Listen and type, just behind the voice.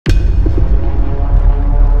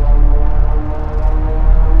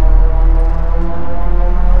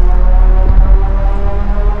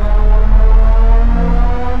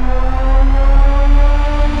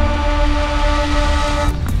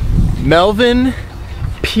Melvin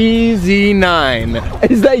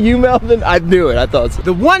PZ9. Is that you, Melvin? I knew it. I thought so.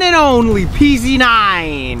 The one and only PZ9.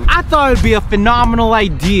 I thought it'd be a phenomenal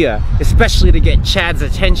idea, especially to get Chad's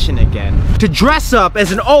attention again, to dress up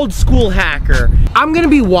as an old school hacker. I'm gonna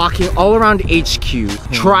be walking all around HQ,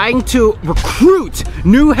 trying to recruit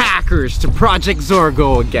new hackers to Project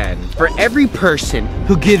Zorgo again. For every person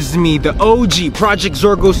who gives me the OG Project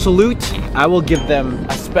Zorgo salute, I will give them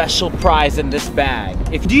a special prize in this bag.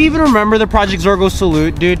 Do you even remember the Project Zorgo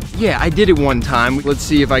salute, dude? Yeah, I did it one time. Let's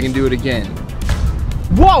see if I can do it again.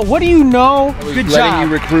 Whoa, what do you know? Good job. Letting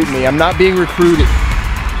you recruit me. I'm not being recruited.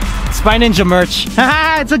 Spy Ninja merch.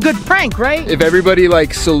 Haha, it's a good prank, right? If everybody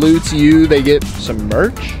like salutes you, they get some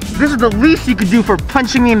merch? This is the least you could do for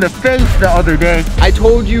punching me in the face the other day. I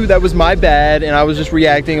told you that was my bad and I was just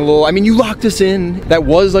reacting a little. I mean, you locked us in. That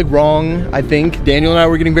was like wrong, I think. Daniel and I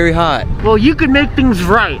were getting very hot. Well, you could make things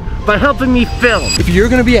right by helping me film. If you're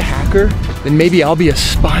gonna be a hacker, then maybe I'll be a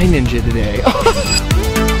spy ninja today.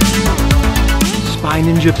 Spy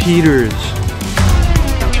Ninja Peters.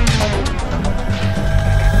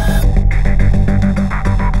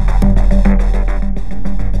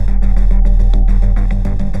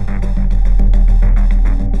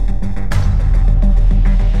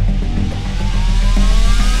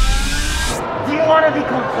 Do you want to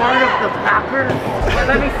become part of the hackers?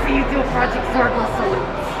 Let me see you do a Project Zorgo salute.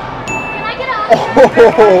 Can I get out?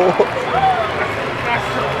 Oh.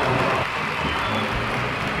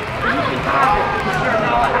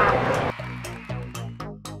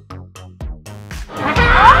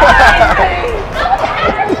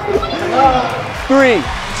 Three,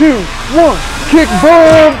 two, one, kick,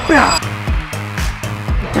 boom!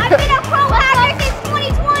 I've been a pro hacker since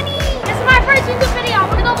 2020. This is my first YouTube video. I'm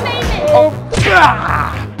gonna go famous. Oh,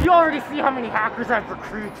 you already see how many hackers I've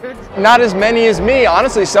recruited? Not as many as me.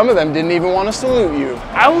 Honestly, some of them didn't even want to salute you.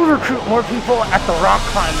 I will recruit more people at the rock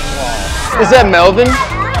climbing wall. Is that Melvin?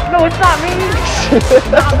 No, it's not me.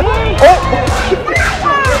 Not me. Oh.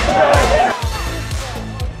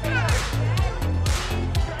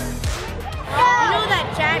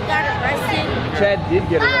 Chad got arrested. Chad did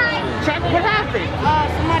get arrested. Chad, what happened?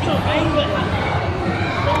 Somebody hanged him.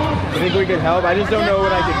 I think we could help. I just don't know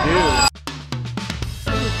what I could do.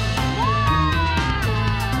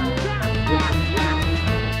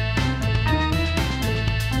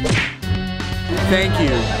 Thank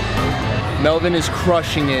you. Melvin is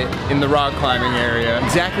crushing it in the rock climbing area.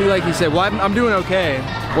 Exactly like he said. Well, I'm doing okay.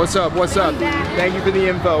 What's up? What's up? Thank you for the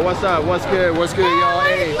info. What's up? What's good? What's good, y'all?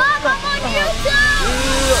 Hey. Love, I'm on YouTube.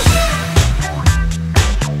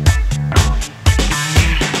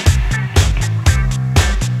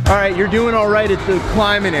 All right, you're doing all right at the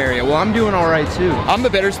climbing area. Well, I'm doing all right too. I'm the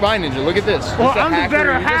better spy ninja. Look at this. Well, I'm the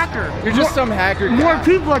better hacker. You're just some hacker guy. More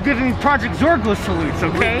people are giving me Project Zorgo salutes,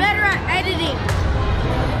 okay? We're better at editing.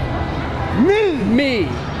 Me.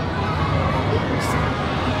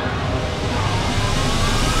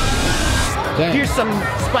 Dang. Here's some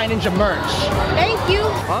Spy Ninja merch. Thank you.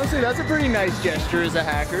 Honestly, that's a pretty nice gesture as a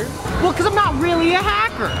hacker. Well, because I'm not really a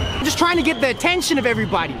hacker. I'm just trying to get the attention of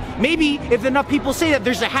everybody. Maybe if enough people say that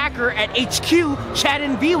there's a hacker at HQ, Chad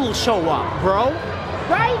and V will show up, bro.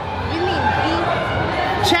 Right? You mean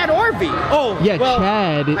V? Chad or V? Oh, Yeah, well,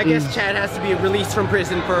 Chad I guess is- Chad has to be released from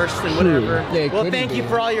prison first and whatever. Yeah, it well, could thank be. you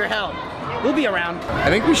for all your help. We'll be around. I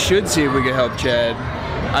think we should see if we can help Chad.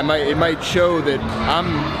 It might show that I'm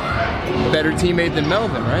a better teammate than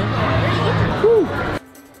Melvin, right? Whew.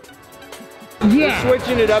 Yeah. We're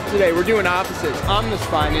switching it up today. We're doing opposites. I'm the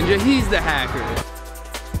spy ninja. He's the hacker.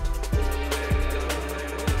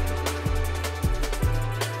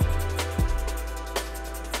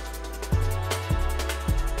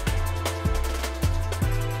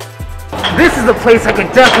 This is the place I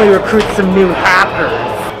could definitely recruit some new hackers.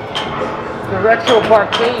 The Retro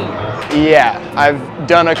Barcade. Yeah, I've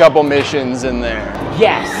done a couple missions in there.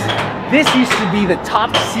 Yes, this used to be the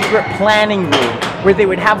top secret planning room where they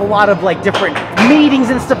would have a lot of like different meetings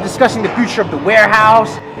and stuff discussing the future of the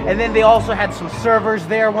warehouse. And then they also had some servers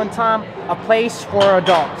there one time, a place for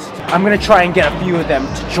adults. I'm gonna try and get a few of them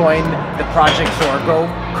to join the Project Zorgo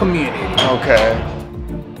community. Okay.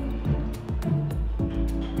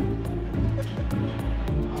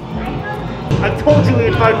 I told you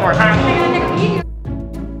we'd find more hackers.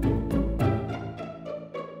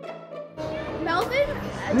 Melvin?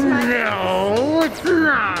 That's my No, it's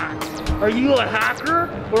not. Are you a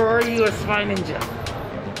hacker or are you a spy ninja?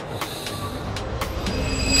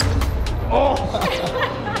 Oh!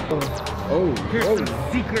 Here's some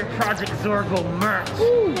secret Project Zorgo merch.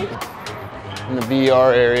 In the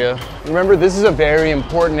VR area. Remember, this is a very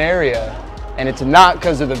important area, and it's not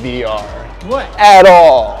because of the VR. What? At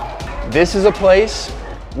all. This is a place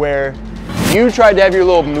where you tried to have your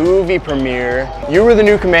little movie premiere. You were the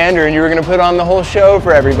new commander and you were gonna put on the whole show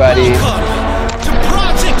for everybody. Welcome to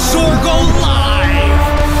Project Zorgo Live!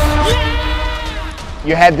 Yeah!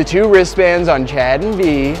 You had the 2 wristbands on Chad and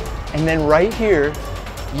V, and then right here,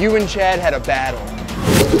 you and Chad had a battle.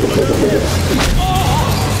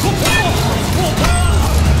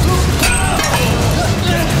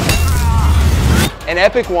 An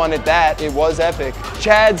epic one at that, it was epic.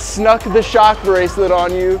 Chad snuck the shock bracelet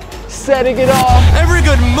on you, setting it off. Every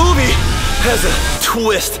good movie has a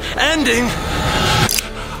twist ending.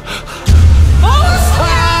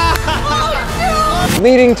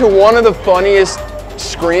 Leading to one of the funniest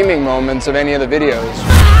screaming moments of any of the videos.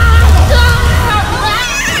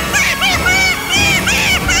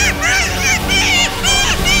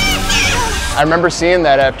 I remember seeing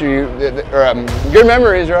that after you, good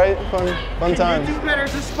memories, right? Fun times. You do better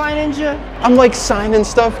as a spy ninja. I'm like signing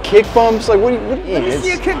stuff, kick bumps, like what do you Let me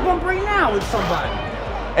see a kick bump right now with somebody.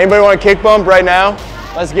 Anybody want a kick bump right now?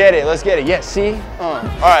 Let's get it, let's get it. Yes, see? All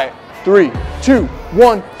right, 3, 2,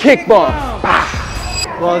 1, kick bump.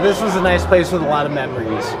 Well, this was a nice place with a lot of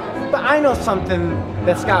memories. But I know something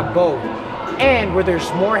that's got both, and where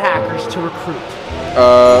there's more hackers to recruit.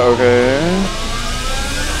 Okay.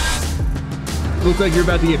 Looks like you're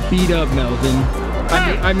about to get beat up, Melvin.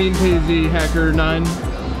 I mean, Pazy Hacker 9.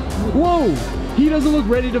 Whoa! He doesn't look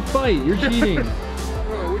ready to fight. You're cheating.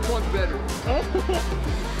 Bro, which one's better?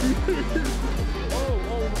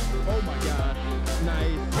 Oh my gosh.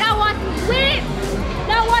 Nice. Now watch me win.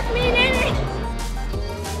 Now watch me in it.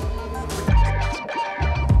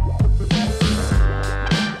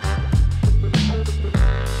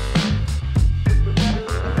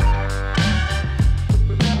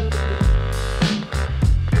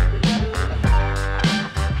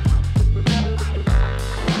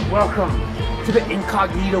 Welcome to the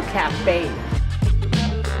Incognito Cafe.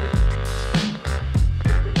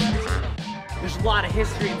 There's a lot of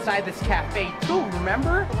history inside this cafe too,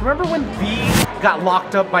 remember? Remember when V got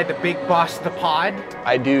locked up by the big boss, the pod?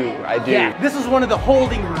 I do. Yeah, this is one of the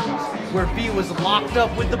holding rooms where V was locked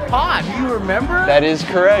up with the pod. Do you remember? That is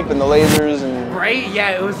correct, and the lasers and... Right,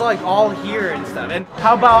 yeah, it was like all here and stuff. And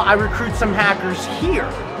how about I recruit some hackers here?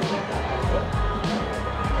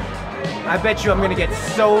 I bet you I'm gonna get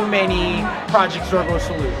so many Project Zorgo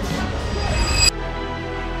salutes.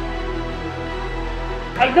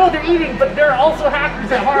 I know they're eating, but they're also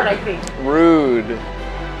hackers at heart, I think. Rude.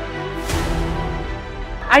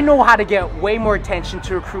 I know how to get way more attention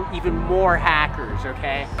to recruit even more hackers,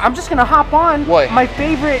 okay? I'm just gonna hop on my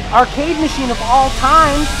favorite arcade machine of all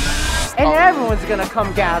time, and everyone's gonna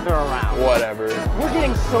come gather around. Whatever. We're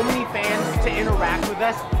getting so many fans to interact with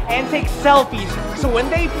us and take selfies, so when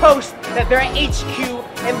they post that they're at HQ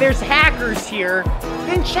and there's hackers here,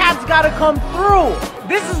 then Chad's gotta come through.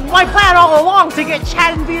 This is my plan all along, to get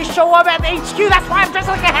Chad and V to show up at the HQ. That's why I'm dressed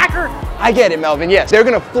like a hacker. I get it, Melvin, yes. They're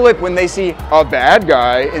gonna flip when they see a bad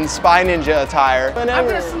guy in Spy Ninja attire. I'm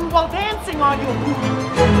gonna swim while dancing on you.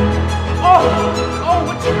 Oh,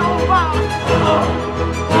 what you know about?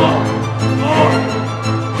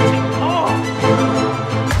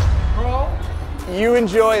 Bro. You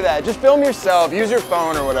enjoy that. Just film yourself, use your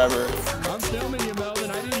phone or whatever. I'm filming you,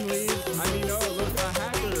 Melvin. I didn't leave. I mean, oh, look, a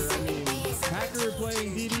hacker. I mean, hacker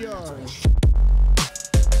playing DDR.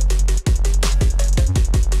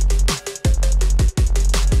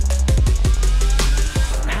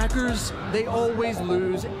 Hackers, they always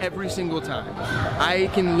lose every single time. I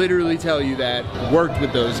can literally tell you that. Worked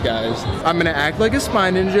with those guys. I'm gonna act like a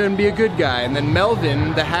spy ninja and be a good guy, and then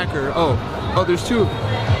Melvin, the hacker, oh, there's 2 of them.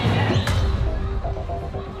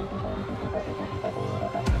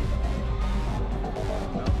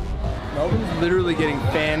 Melvin's literally getting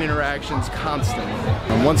fan interactions constantly.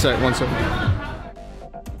 One sec.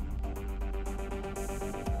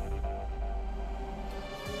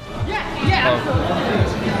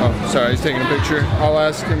 Oh, sorry, he's taking a picture. I'll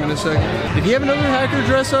ask him in a second. Did he have another hacker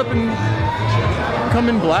dress up and come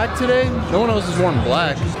in black today? No one else has worn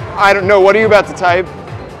black. I don't know. What are you about to type?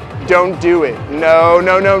 Don't do it. No.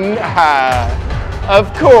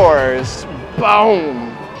 Of course. Boom.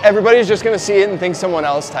 Everybody's just gonna see it and think someone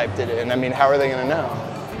else typed it in. I mean, how are they gonna know?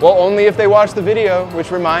 Well, only if they watch the video, which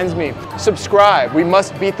reminds me, subscribe. We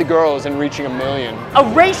must beat the girls in reaching 1 million. A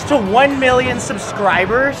race to 1 million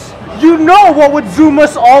subscribers? You know what would zoom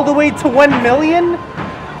us all the way to 1 million?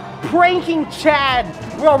 Pranking Chad.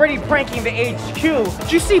 We're already pranking the HQ.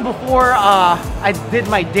 Did you see before I did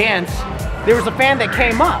my dance, there was a fan that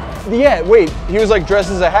came up. Yeah, wait, he was like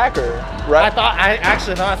dressed as a hacker, right? I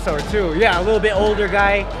actually thought so too. Yeah, a little bit older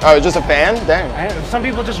guy. Oh, just a fan? Dang. Some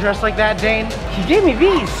people just dress like that, Dane. He gave me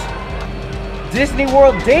these. Disney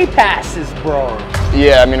World day passes, bro.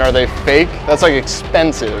 Yeah, I mean, are they fake? That's like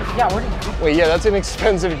expensive. Yeah, where did you... Wait, yeah, that's an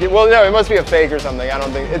expensive gift. Well, no, it must be a fake or something. I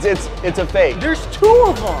don't think it's a fake. There's 2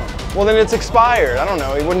 of them. Well, then it's expired. I don't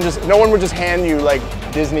know. No one would just hand you like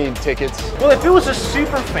Disney tickets. Well, if it was a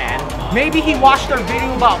super fan, maybe he watched our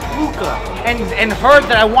video about Puka and heard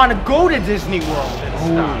that I want to go to Disney World and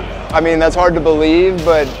stuff. I mean, that's hard to believe,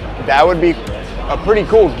 but that would be a pretty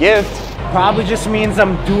cool gift. Probably just means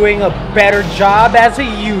I'm doing a better job as a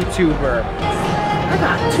YouTuber. I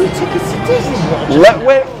got 2 tickets to Disney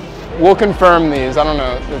World. We'll confirm these. I don't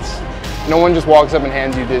know. No one just walks up and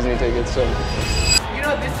hands you Disney tickets. So. You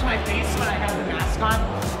know, this is my face when I have the mask on.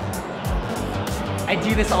 I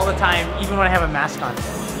do this all the time, even when I have a mask on.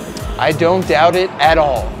 I don't doubt it at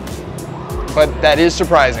all. But that is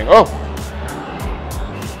surprising. Oh!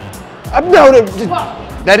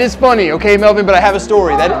 That is funny, okay, Melvin, but I have a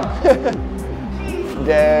story.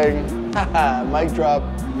 Dang. Haha, mic drop.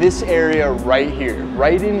 This area right here,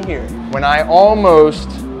 right in here, when I almost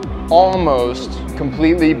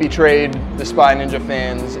completely betrayed the Spy Ninja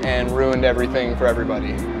fans and ruined everything for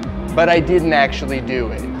everybody. But I didn't actually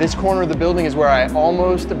do it. This corner of the building is where I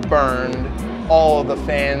almost burned all of the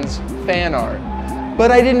fans' fan art.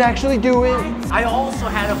 But I didn't actually do it. I also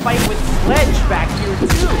had a fight with Sledge back here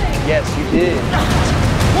too. Yes, you did.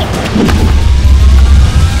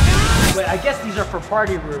 But I guess these are for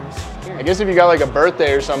party rooms. I guess if you got like a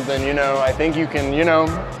birthday or something, you know, I think you can, you know,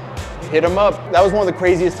 hit them up. That was one of the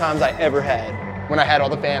craziest times I ever had, when I had all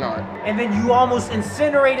the fan art. And then you almost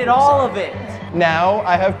incinerated all of it. Now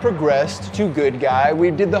I have progressed to good guy. We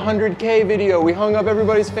did the 100K video. We hung up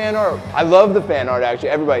everybody's fan art. I love the fan art, actually.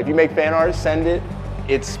 Everybody, if you make fan art, send it.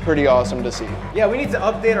 It's pretty awesome to see. Yeah, we need to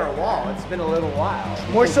update our wall. It's been a little while.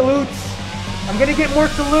 More salutes. I'm gonna get more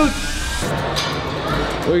salutes.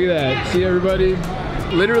 Look at that. See everybody?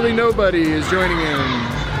 Literally nobody is joining in.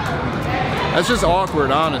 That's just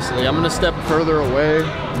awkward, honestly. I'm gonna step further away.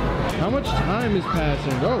 How much time is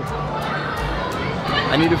passing? Oh.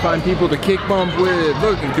 I need to find people to kick bump with.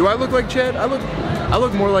 Look, do I look like Chad? I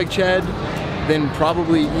look more like Chad than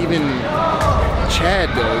probably even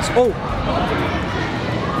Chad does. Oh,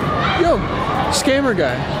 yo, scammer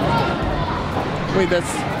guy. Wait, is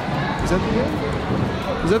that the guy?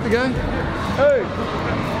 Is that the guy? Hey.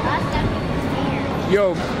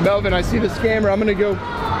 Yo, Melvin, I see the scammer. I'm gonna go.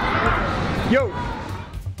 Yo.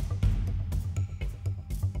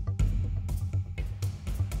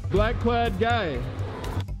 Black clad guy.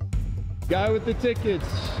 Guy with the tickets.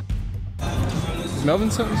 Is Melvin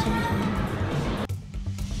something?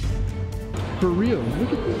 For real,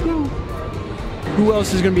 look at this go. Who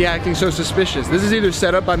else is gonna be acting so suspicious? This is either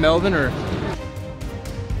set up by Melvin or...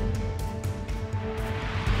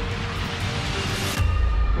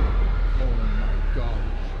 Oh my gosh.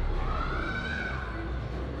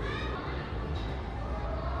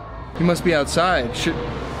 He must be outside.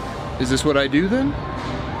 Is this what I do then?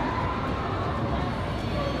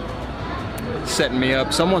 Setting me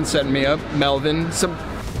up. Someone's setting me up. Melvin. Alright,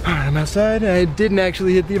 I'm outside. I didn't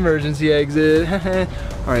actually hit the emergency exit.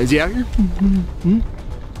 Alright, is he out here?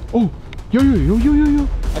 Oh, yo.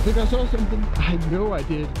 I think I saw something. I know I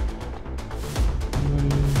did.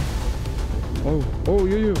 Oh,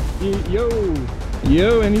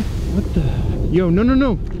 yo, any, what the, yo,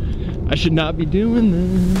 no. I should not be doing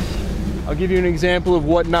this. I'll give you an example of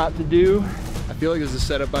what not to do. I feel like this is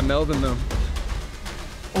set up by Melvin though.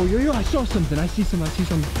 Oh, yo, I saw something. I see something.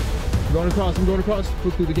 I'm going across.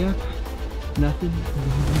 Look through the gap. Nothing.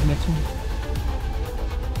 Next one.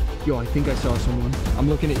 Yo, I think I saw someone. I'm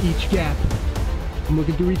looking at each gap. I'm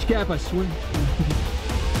looking through each gap, I swear.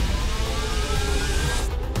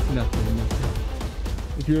 Nothing.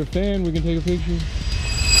 If you're a fan, we can take a picture.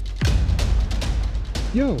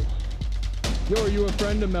 Yo, are you a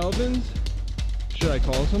friend of Melvin's? Should I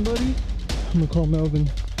call somebody? I'm gonna call Melvin.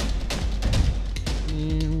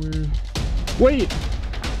 And wait!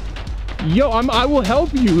 Yo, I will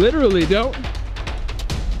help you, literally, don't.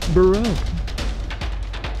 Bro.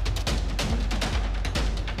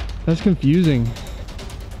 That's confusing.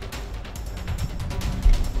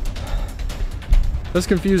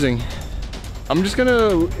 I'm just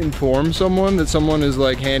gonna inform someone that someone is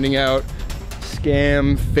like handing out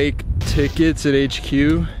scam fake tickets at HQ.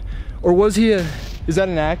 Or was he is that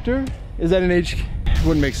an actor? Is that an HQ?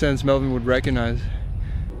 Wouldn't make sense, Melvin would recognize.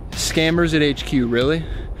 Scammers at HQ, really?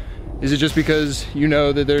 Is it just because you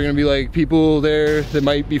know that there are gonna be like people there that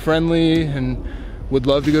might be friendly and would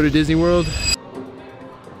love to go to Disney World?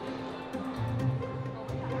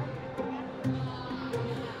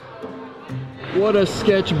 What a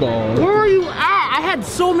sketch ball. Where are you at? I had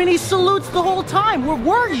so many salutes the whole time. Where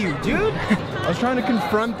were you, dude? I was trying to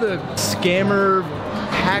confront the scammer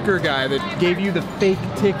hacker guy that gave you the fake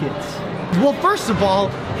tickets. Well, first of all,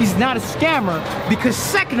 he's not a scammer because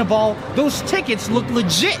second of all, those tickets look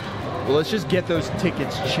legit. Well, let's just get those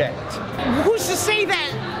tickets checked. Who's to say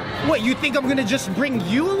that? What, you think I'm gonna just bring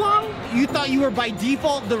you along? You thought you were by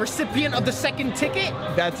default the recipient of the second ticket?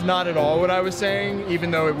 That's not at all what I was saying,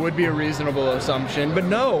 even though it would be a reasonable assumption. But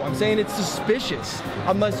no, I'm saying it's suspicious.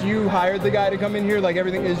 Unless you hired the guy to come in here, like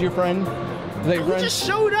everything is your friend. Is that your Who friend? just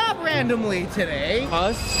showed up randomly today?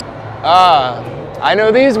 Us? I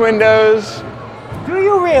know these windows. Do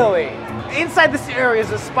you really? Inside this area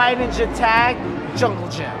is a Spy Ninja Tag Jungle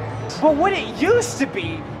Gym. But what it used to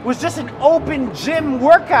be was just an open gym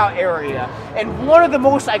workout area. And one of the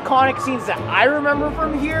most iconic scenes that I remember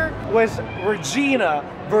from here was Regina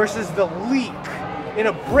versus the Leak in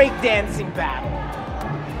a breakdancing battle.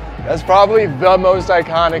 That's probably the most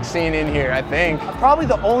iconic scene in here, I think. Probably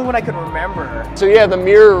the only one I could remember. So yeah, the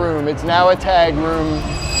mirror room, it's now a tag room.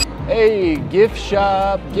 Hey, gift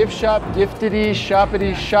shop, giftity,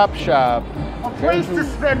 shoppity, shop. A place to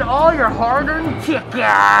spend all your hard-earned tickets.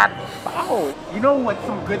 Oh, you know what?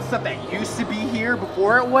 Some good stuff that used to be here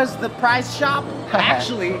before it was the prize shop?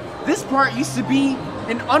 Actually, this part used to be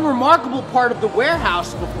an unremarkable part of the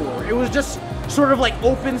warehouse before. It was just sort of like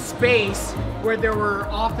open space where there were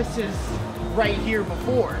offices right here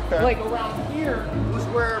before. Like around here was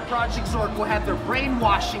where Project Zorko had their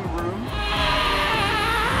brainwashing room.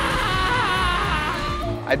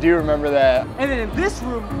 I do remember that. And then in this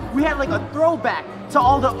room, we had like a throwback to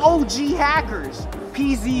all the OG hackers.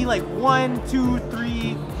 PZ like 1, 2,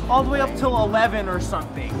 3, all the way up till 11 or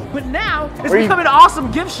something. But now, it's become an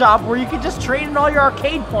awesome gift shop where you can just trade in all your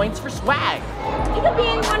arcade points for swag. You could be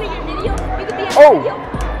in one of your videos. You could be in a video.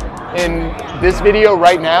 In this video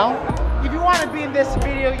right now? If you want to be in this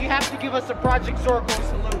video, you have to give us a Project Zorko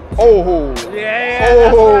salute. Oh. Yeah,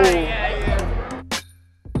 Oh. that's right, yeah.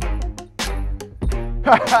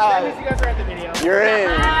 That means you guys are in the video. You're in.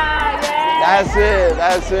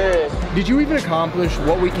 That's it. Did you even accomplish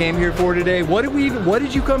what we came here for today? What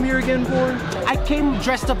did you come here again for? I came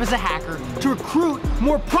dressed up as a hacker to recruit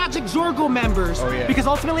more Project Zorgo members. Oh, yeah. Because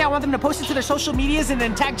ultimately I want them to post it to their social medias and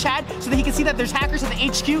then tag Chad so that he can see that there's hackers at the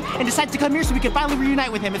HQ and decide to come here so we can finally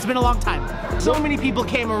reunite with him. It's been a long time. So many people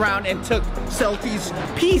came around and took selfies.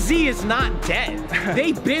 PZ is not dead.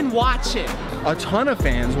 They've been watching. A ton of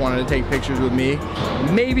fans wanted to take pictures with me.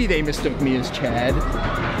 Maybe they mistook me as Chad.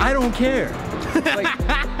 I don't care.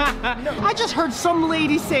 I just heard some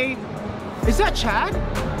lady say, "Is that Chad?"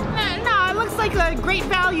 No, it looks like a great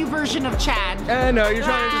value version of Chad. No, you're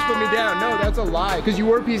trying to just put me down. No, that's a lie. Because you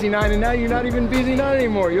were PZ9 and now you're not even PZ9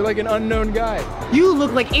 anymore. You're like an unknown guy. You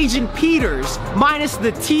look like Agent Peters, minus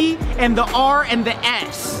the T and the R and the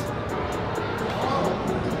S.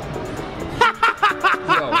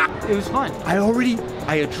 It was fun.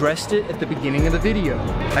 I addressed it at the beginning of the video.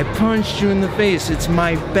 I punched you in the face. It's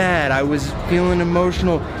my bad. I was feeling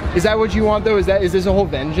emotional. Is that what you want though? Is this a whole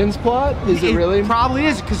vengeance plot? Is it really? It probably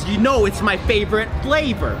is, because you know it's my favorite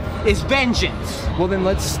flavor, is vengeance. Well then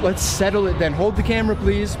let's settle it then. Hold the camera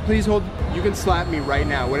please. Please hold. You can slap me right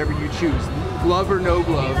now, whatever you choose. Glove or no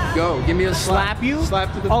glove, go. Give me a slap. Slap you?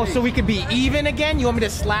 Slap to the face. So we could be even again? You want me to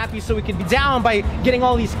slap you so we can be down by getting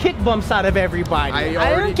all these kick bumps out of everybody?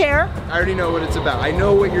 I don't care. I already know what it's about. I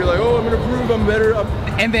know what you're like, oh, I'm gonna prove I'm better.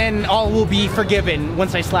 And then all will be forgiven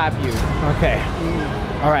once I slap you. Okay.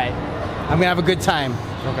 All right. I'm gonna have a good time.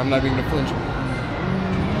 Look, I'm not even gonna flinch.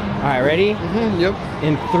 All right, ready? Yep.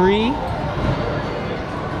 In 3,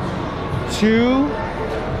 2,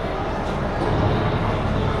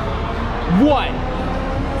 1.